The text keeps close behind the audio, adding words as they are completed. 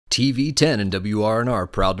TV10 and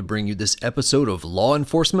WRNR proud to bring you this episode of Law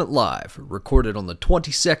Enforcement Live, recorded on the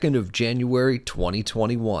 22nd of January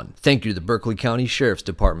 2021. Thank you to the Berkeley County Sheriff's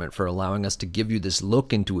Department for allowing us to give you this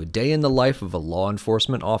look into a day in the life of a law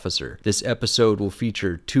enforcement officer. This episode will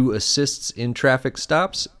feature 2 assists in traffic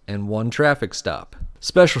stops and 1 traffic stop.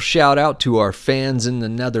 Special shout out to our fans in the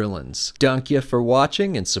Netherlands. Dank je for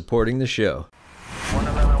watching and supporting the show.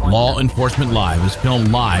 Law Enforcement Live is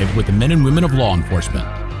filmed live with the men and women of law enforcement.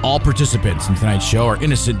 All participants in tonight's show are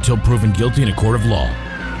innocent until proven guilty in a court of law.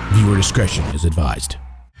 Viewer discretion is advised.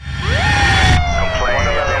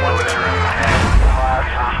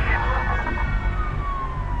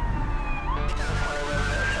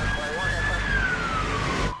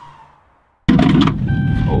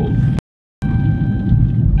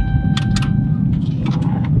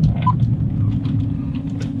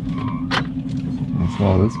 What's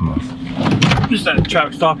all this mess? Just that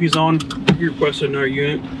traffic stop he's on. He requested another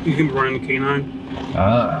unit. You can be running the canine.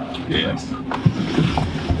 Ah, yes.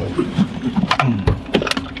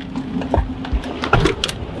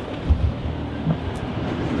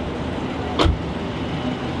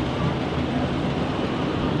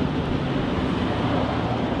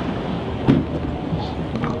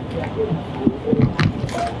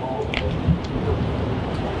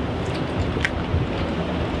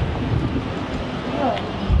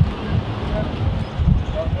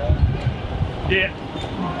 Yeah.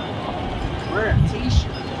 Wear a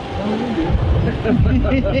t-shirt.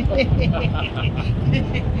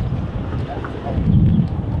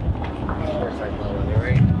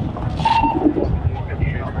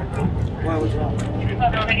 What was wrong?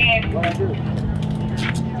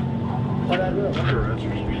 What I do? What I do? Why? What I do?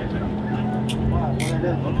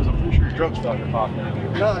 because I'm pretty sure your drug's still in your pocket.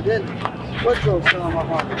 No, I didn't. What drug's still in my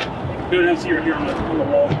pocket? Good to see you here on the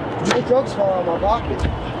wall. What drug's still in my pocket?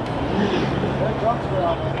 What drug's still in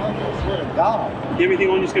my pocket? I swear to God. You have anything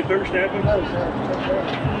on you that's going to cover stabbing? No, sir.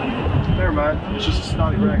 Never mind. It's just a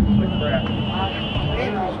snotty rag. It's like crap.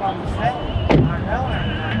 I was about to say. I know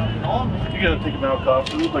I on me. You gotta take him out,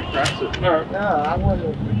 cops. It looks like cracks it. No, I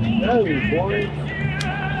wouldn't. No, boy.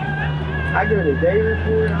 I go to day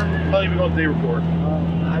report. Not even on day report.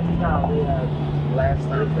 I just got rehab last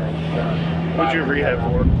Thursday. So. What'd you rehab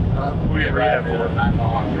for? What did you rehab for?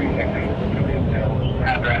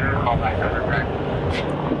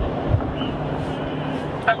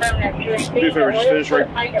 Do a favor, just finish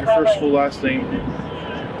right your first full last name,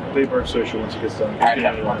 date of birth, social once it gets done. You can't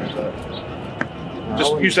even use that.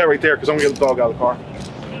 Just use that right there because I'm gonna get the dog out of the car.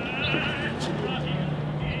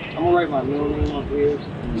 I'm gonna write my middle name up here.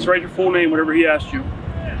 Just write your full name, whatever he asked you.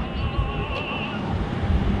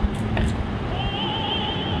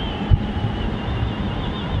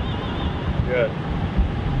 Good.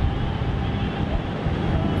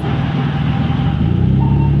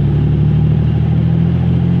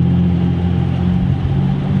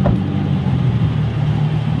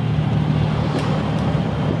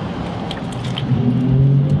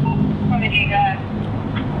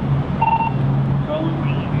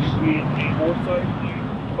 Foresight,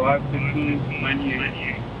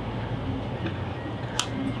 51598.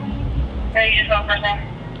 Ready to go first name?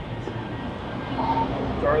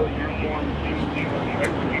 Charlie, uniform,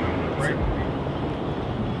 right?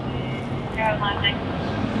 Yeah, last name.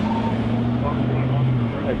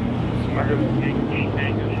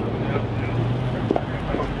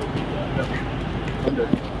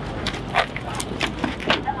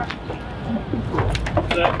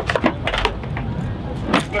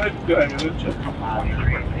 Go ahead, just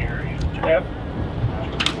F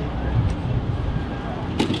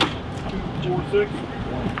 246.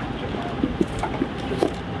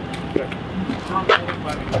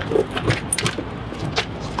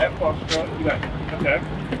 F Foxtrot, you got it. Okay.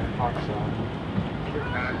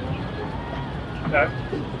 Okay.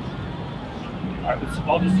 Alright,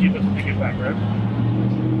 I'll just see if it's a get back, right?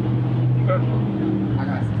 Okay.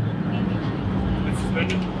 It's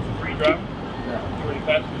suspended, it's free drive. You already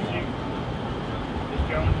passed the seat. This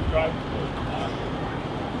gentleman is driving.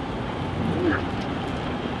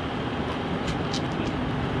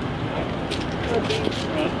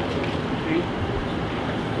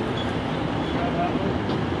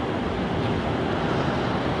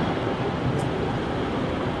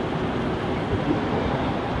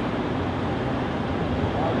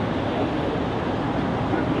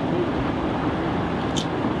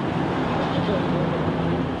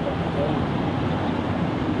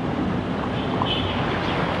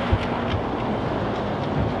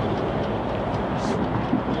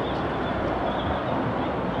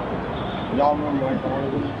 Y'all remember like all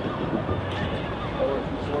of these? Or if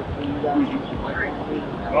you sort for you guys?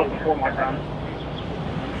 Well, before my time.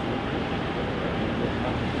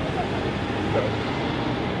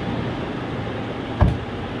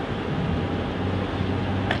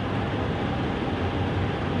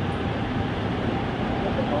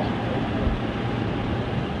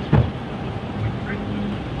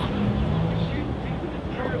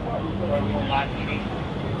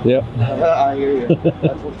 Yep. I hear you.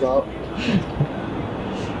 That's what's up.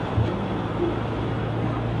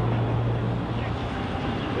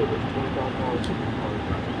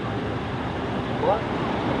 What?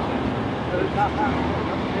 It's not mine.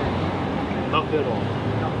 Nothing at all.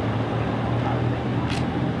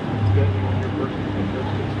 It's got you on your first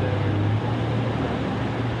day.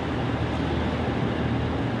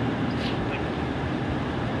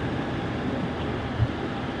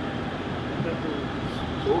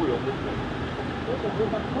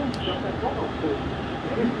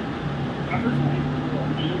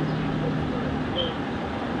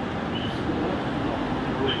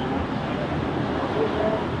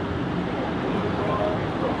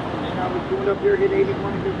 I was going up here to get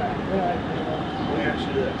 81 and go back. Let me ask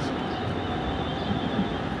you this.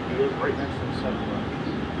 You live right next to the 7-Eleven.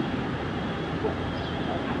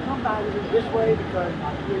 I come by this way because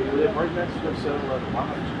You live right next to the 7-Eleven. Why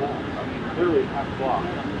not just walk? I mean, literally half a block.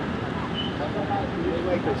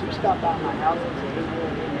 because he stopped by my house and said,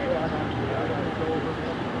 hey, I gotta go over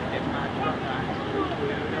there. If my truck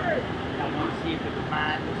I want to see if it was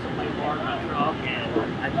mine, if somebody borrowed my truck,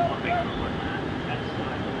 and I just want to make sure it was mine. That's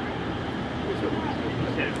why.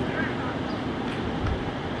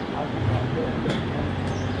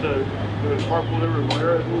 So, the carpool over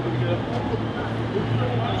where is a little bit good?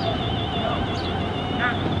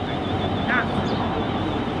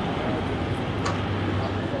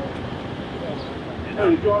 Hey,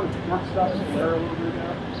 did you want to stop there a little bit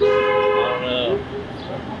now?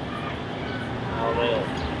 I don't know.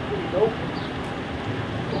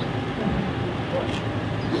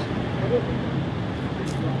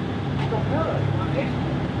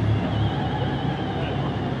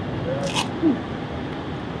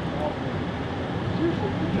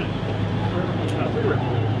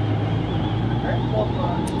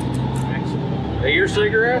 Are your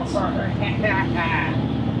cigarettes? Your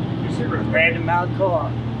cigarette. Grabbed him out of the car.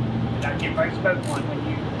 And I get right smoke one when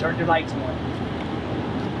you turn your lights on.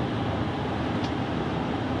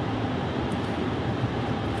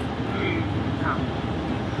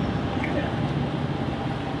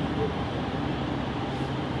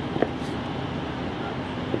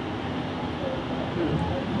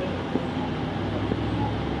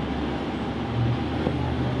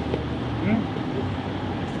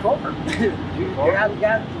 The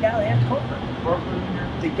guy that has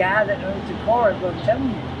corporate. The guy that owns the car is what I'm telling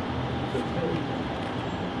you.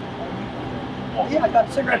 Yeah, I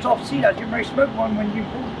got cigarettes off the seat. I was getting ready to smoke one when you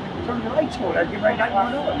turn your lights on. I was getting ready to light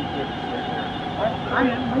one up. I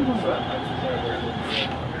am moving.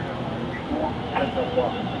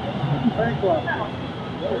 Very close.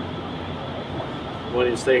 You want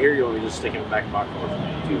me to stay here? You want me to just stick in the back of my car?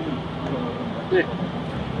 Yeah.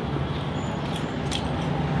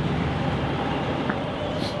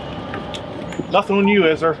 Nothing on you,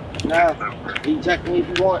 is there? No. You can check me if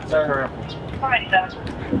you want, sir.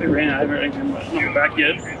 They ran out of everything, but not back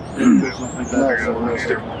yet. There's nothing No, back sir. there. No,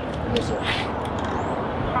 sir. No, sir.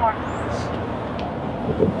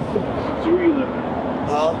 So where you living?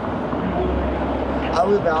 I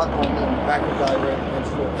live out on the back of the road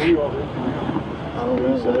against the. Where you all live? I don't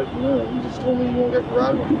know. No, he just told me you won't get the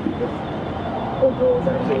ride with me. Oh, go over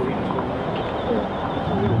there. So he just told me. Yeah.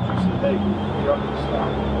 She said, hey, you're up to the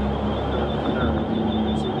stop.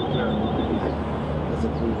 That's a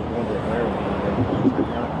blue number of Maryland.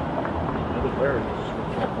 Another Larry just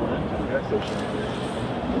kept one into the gas station out there.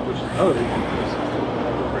 Which is another reason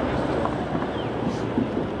because we're bringing this to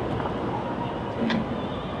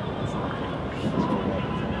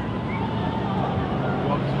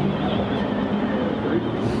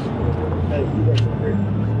Hey, you guys are great.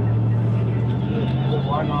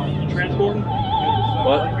 Why not? Transporting?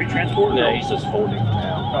 What? Are you transporting? No, he's just folding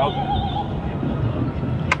now. Oh, okay.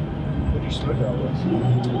 what do you smoke out west? I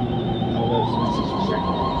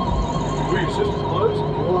Were your sister's clothes?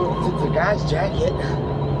 Well, it's a guy's jacket.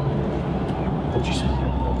 What'd you say?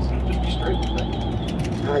 Just be straight with me.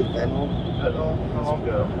 Hi, fentanyl. How long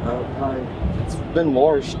ago? Hi. It's been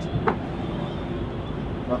washed.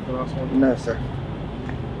 Nothing else on you? No, sir.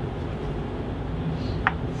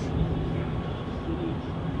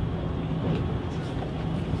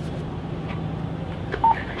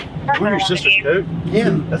 Were your sister's coat?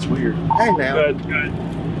 Yeah. That's weird. Hey, now. Good, good.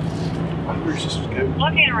 Were your sister's coat?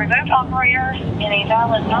 Looking remote operator and a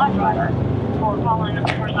valid non-driver for calling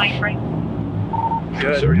for site break.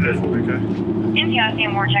 Good. So right there. Okay.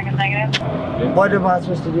 NTIC more check is negative. What am I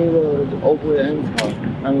supposed to do with Oakwood and car?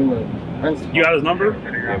 I mean, the Prince. You got his number?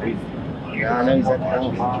 Yeah, I know he's at the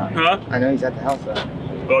house. Huh? I know he's at the house, though.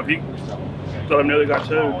 Well, if you let him know they got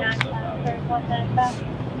two.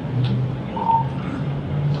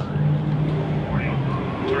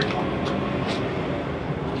 Hey,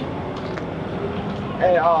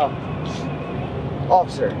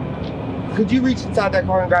 officer, could you reach inside that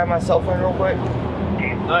car and grab my cell phone real quick?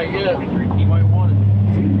 Not yet. He might want it.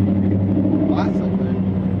 My cell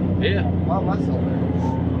phone? Yeah. Why my cell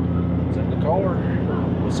phone? It's in the car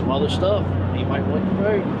with some other stuff. He might want the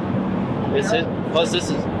road. It's his, plus this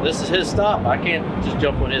is his stop. I can't just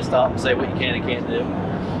jump on his stop and say what you can and can't do.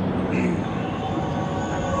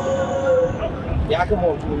 Yeah, I come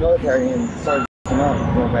home from the military and started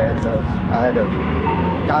up real bad, so I had to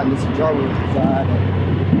got into some trouble, so I had to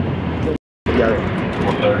get together.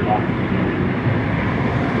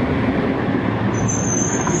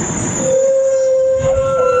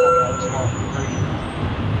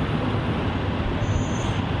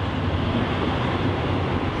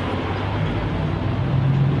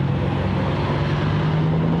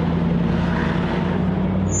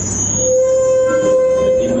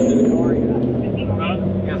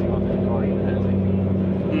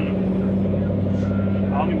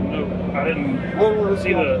 I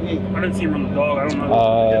didn't see him run the dog. I don't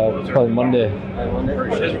know. Probably Monday.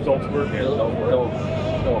 His results were.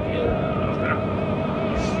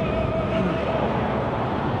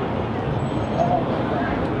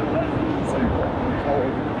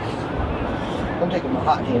 I'm taking my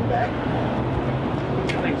hot hand back.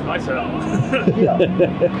 I think it's nice out. Yeah.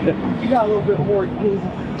 You got a little bit more. You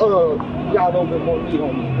got a little bit more meat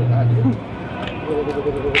on me than I do.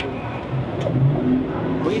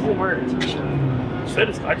 What you wearing a t-shirt? I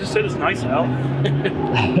just said it's nice out.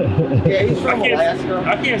 Yeah, he's from Alaska.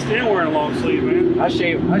 I can't stand wearing a long sleeve, man. I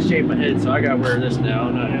shave my head, so I gotta wear this now.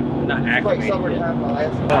 I'm not It's like acclimated yet. summertime in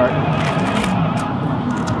Alaska.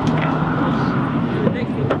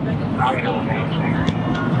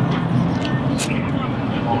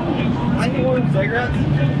 I need one of them cigarettes.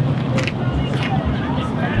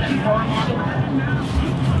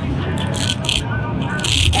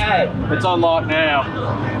 Hey, It's unlocked now.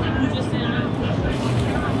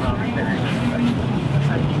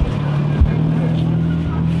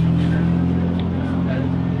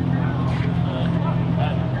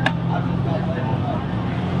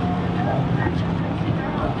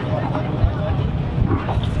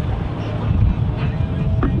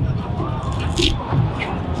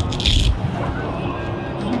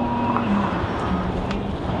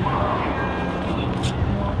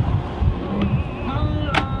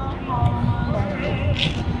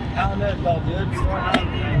 I don't know if y'all do it.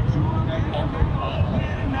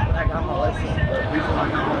 I got my license, but the reason I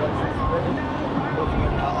got my license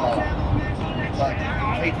but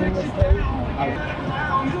 18 this day,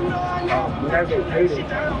 whenever they paid it,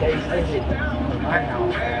 they sent it to my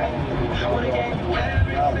house. I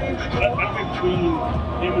think between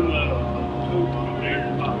him and the two there,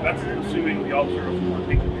 that's assuming the officer was more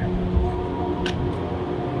thinking here.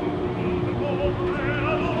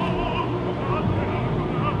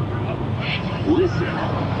 Listen,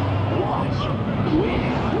 watch, win,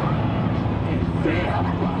 and fail.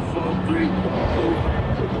 4, 3, 4.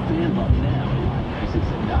 Click the fan button now at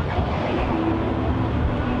livelicensing.com.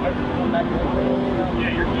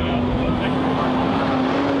 Yeah, you're good.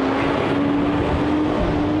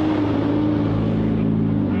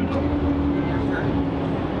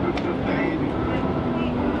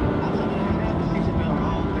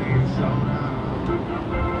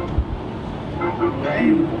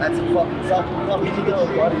 That's a fucking something to do,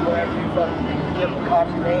 buddy. Whenever you fucking give them a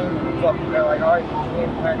copy name, and fucking they're like, alright, you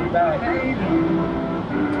can't find you back.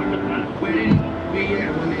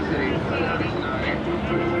 When they say,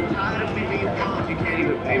 tired of me being gone, you can't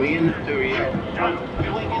even pay me enough to react.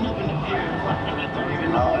 You're waking up in the fear, and I don't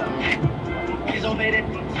even know. Please obey that.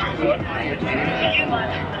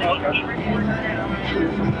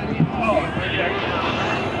 Oh,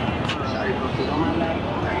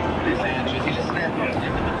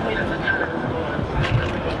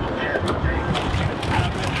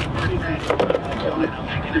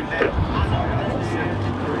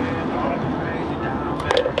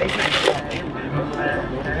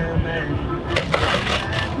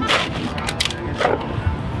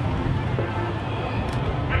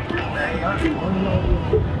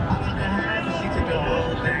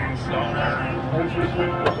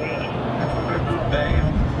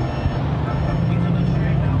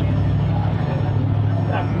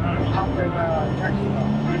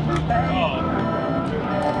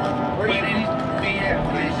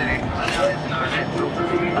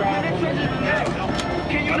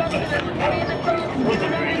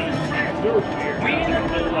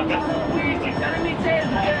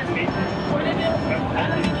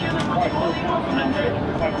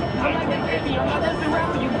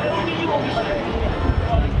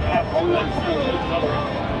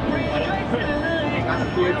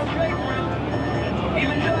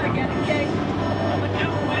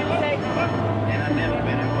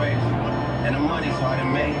 to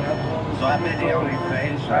me. So I bet they on their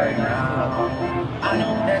face right now. I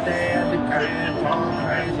know that they at the crib going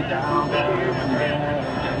crazy down there. But they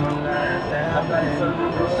just my last damn day.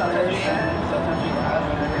 Sometimes we have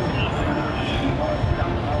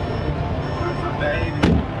baby.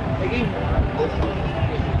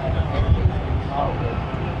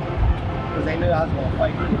 Because they knew I was going to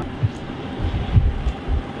fight.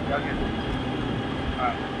 Y'all get it.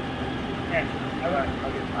 Alright. Yeah, alright,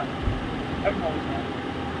 I'll get it. Everyone was on.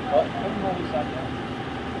 What? Everyone was on.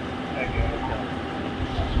 Thank you.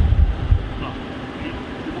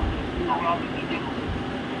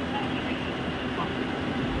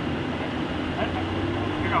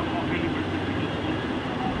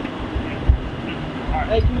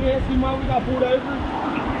 Hey, can you ask him why we got pulled over?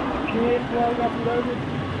 Can you ask him why we got pulled over?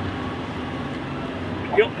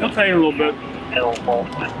 He'll tell you in a little bit.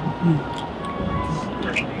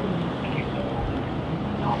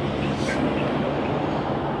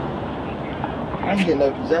 I can get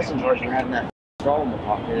no possession charge for having that straw in my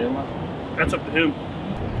pocket, am I? That's up to him.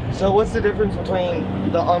 So what's the difference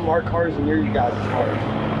between the unmarked cars and your guys' cars?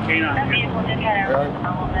 Canine. That vehicle did head out a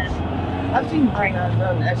little bit. I've seen canines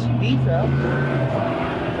run SUV stuff.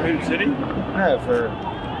 For who, city? No, for I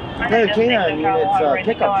no think those canine things are units, already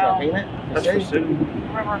pickup go truck, out. ain't it? That's for city.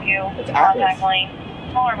 Riverview, It's contact Atlas. lane.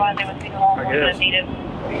 Smaller body would be the whole I one guess. if needed.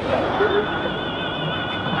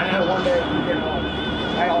 I know one day we did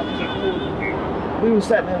we were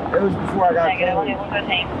sitting in, it was before I got Negative, clean. it was a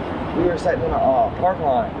team. We were sitting in a park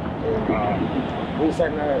line, and we were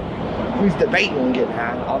sitting there, we was debating on getting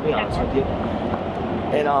high, I'll be honest with you.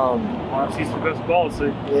 And Honesty's the best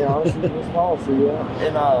policy. yeah, honestly, it was policy, yeah.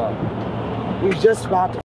 And we was just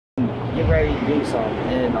about to get ready to do something,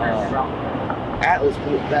 and Atlas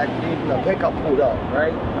pulled, that dude in the pickup pulled up,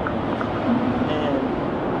 right? And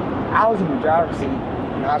I was in the driver's seat,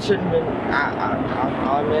 and I shouldn't have been,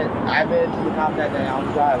 I admitted to the cop that day I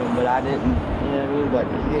was driving, but I didn't, you know what I mean? But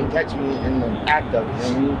he didn't catch me in the act of it,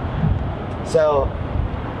 you know what I mean? So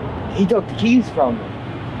he took the keys from me.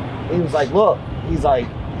 He was like, look, he's like,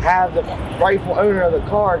 have the rightful owner of the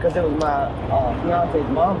car, because it was my fiance's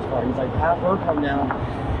mom's car. He's like, have her come down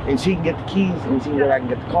and she can get the keys and she can go back and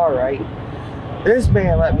get the car, right? This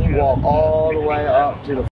man let me walk all the way up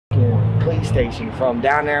to the fucking police station from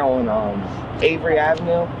down there on Avery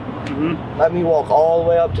Avenue. Mm-hmm. Let me walk all the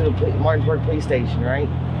way up to the Martinsburg police station, right?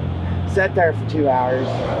 Sat there for 2 hours,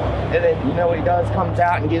 and then you know what he does? Comes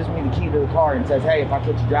out and gives me the key to the car and says, hey, if I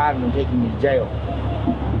catch you driving, I'm taking you to jail.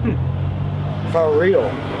 For real.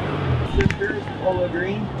 Sister's Polo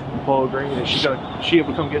Green? Polo Green, is she able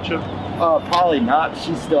to come get you? Probably not.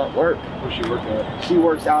 She's still at work. Where's she working at? She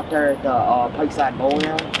works out there at the Pikeside Bowling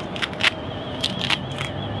Alley.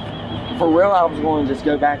 For real, I was going to just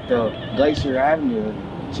go back to Glacier Avenue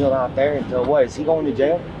and chill out there until what? Is he going to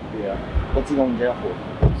jail? Yeah. What's he going to jail for?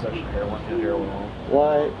 Possession of heroin, and heroin on.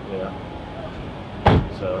 What? Yeah.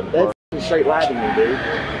 So That's straight lie to me, dude.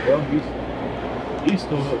 well, he's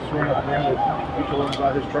still sworn up there that he told him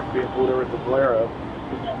about his truck being pulled over at the Valero.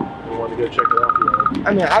 He wanted to go check it out. You know.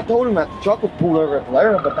 I mean, I told him that the truck was pulled over at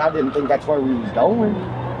Valero, but I didn't think that's where we was going.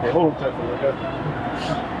 Hey, hold him tight for a minute.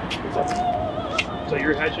 Okay. So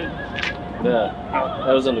you're hatching? Yeah,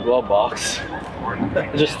 that was in the glove box. I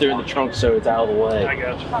just threw it in the trunk so it's out of the way. I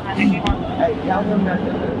got you. Hey, tell him that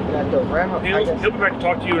the rental. He'll be back to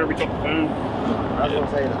talk to you whenever you talk on the phone. I was gonna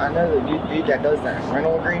say, I know the dude that does that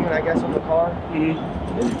rental agreement, I guess, on the car,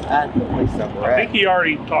 Mm-hmm. is at the place that we're I at. think I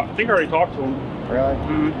already talked to him. Really?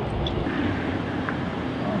 Mm-hmm.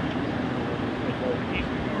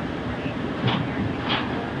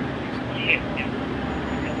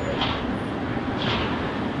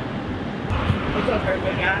 What's up,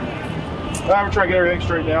 everybody, guys? I'm gonna try to get everything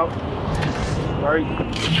straightened out. All right.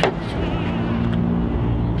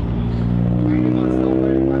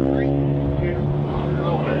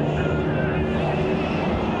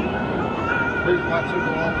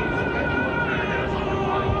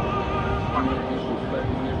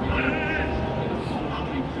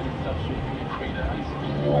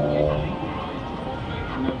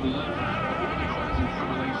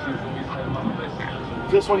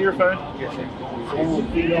 Is this one your phone? Yes, sir.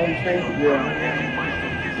 Yeah.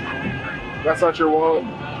 That's not your wallet? I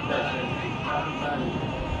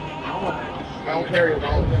don't carry it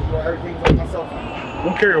all. Everything's on my cell phone. You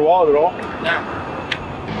don't carry your wallet at all? Now.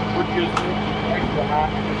 What do you use?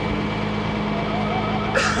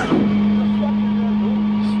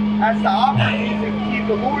 That's the option. To keep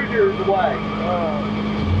the loiterers away.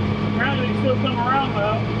 Apparently he's still coming around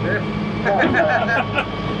though.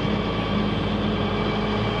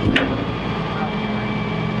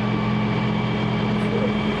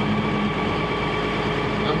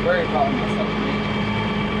 Very proud of myself.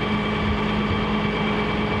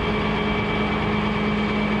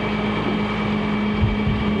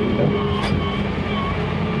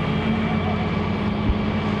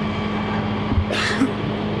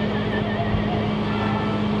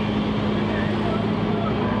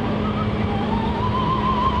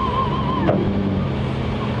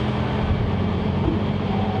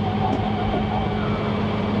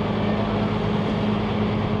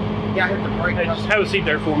 Yeah, I hit the brake. Hey, just have a seat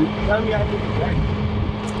there for me. Tell me I hit the brake.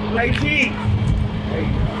 Hey, Chief. There you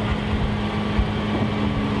go.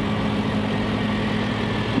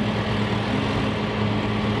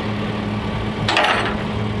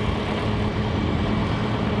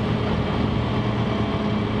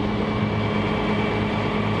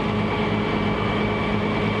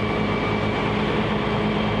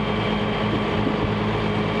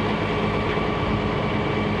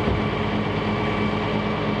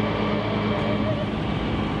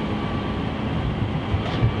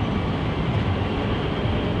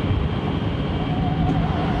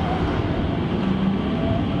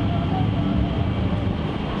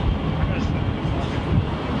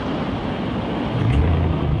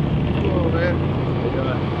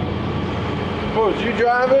 Oh, was you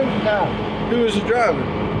driving? No. Who was driving?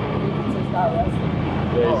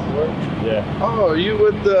 Yeah. Oh, you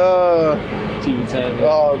with the TV10.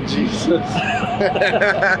 Oh, Jesus.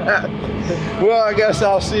 Well, I guess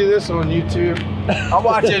I'll see this on YouTube. I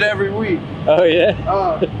watch it every week. Oh, yeah?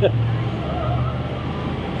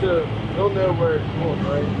 So you'll know where it's going,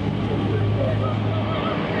 right?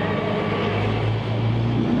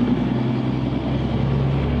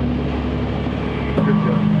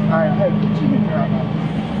 Alright, hey, what you doing right now?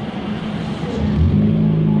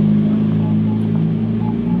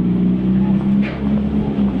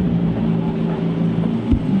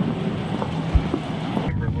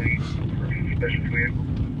 Release for special vehicle.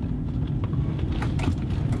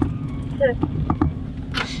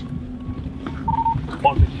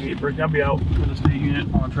 Berkeley, I'll be out with the state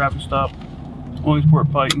unit on a traffic stop.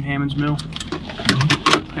 Williamsport Pike and Hammond's Mill.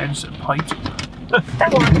 I just said Pike.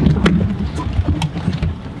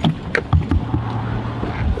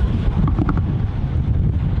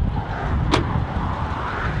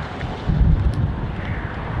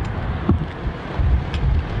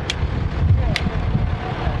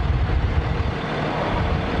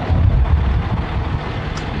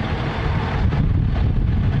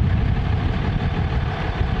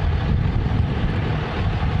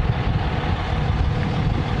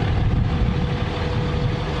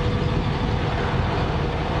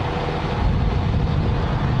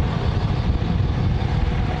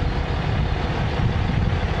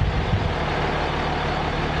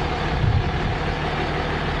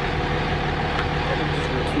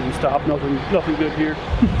 Stop, nothing good here.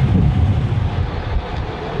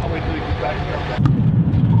 I'll wait till he gets back here.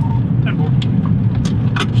 10-4.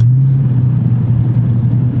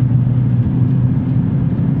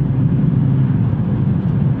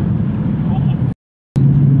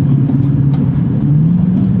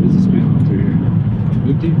 What's the speed limit through here?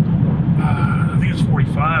 50? I think it's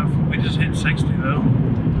 45. We just hit 60 though.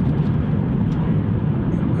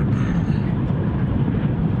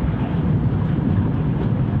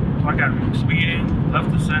 I got speeding,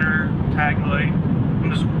 left the center, tag light.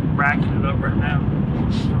 I'm just racking it up right now.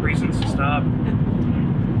 Reasons to stop.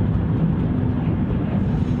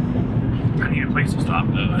 I need a place to stop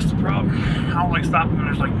though, that's the problem. I don't like stopping when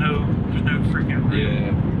there's like no freaking room.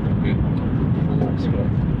 Yeah. Good.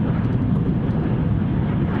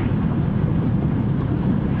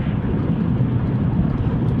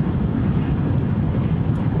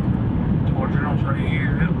 Door journal's right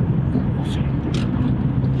here. Yep. We'll see.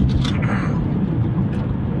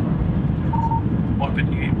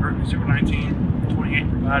 158 Berkeley, 019, 28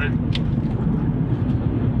 provided.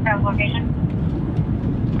 Location.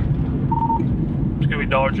 It's gonna be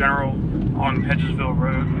Dollar General on Hedgesville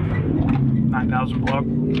Road, 9,000 block.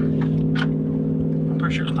 I'm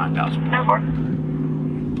pretty sure it's 9,000 block.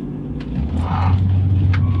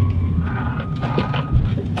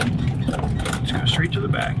 Let's go straight to the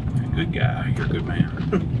back. Good guy, you're a good man.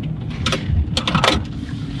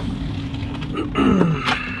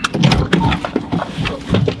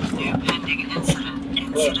 New pending incident.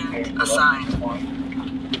 Incident assigned.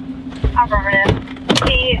 Affirmative.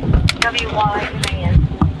 TWY command.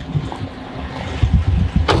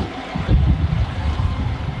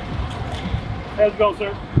 How's it going,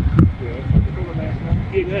 sir? Good.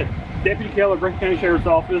 Yeah, good. Deputy Keller, Berkeley County Sheriff's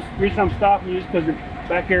Office. The reason I'm stopping you is because you're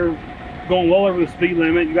back here going well over the speed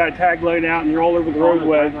limit. You got a tag laid out and you're all over the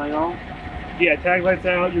roadway. Yeah, tag lights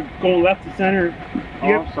out. You're going left to center.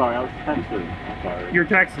 Oh, I'm sorry. I was texting. I'm sorry. You're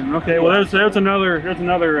texting. Okay. Well, there's another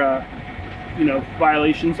you know,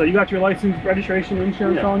 violation. So you got your license, registration,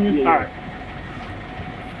 insurance on you. Yeah, All right.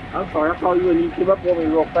 I'm sorry. I thought you when you came up on me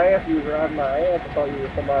real fast. You was riding my ass. I thought you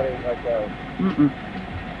were somebody like.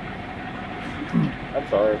 I'm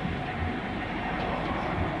sorry.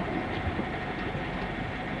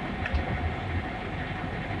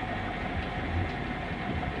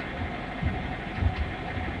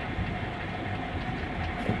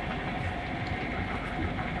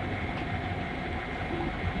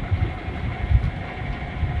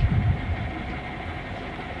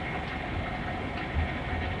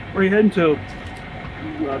 Where are you heading to?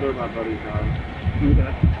 Rather my buddy's house.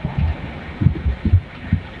 Okay.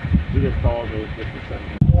 He just called me just a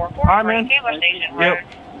second. All right, man. Taylor Station Yep.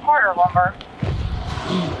 Road, Porter Lumber.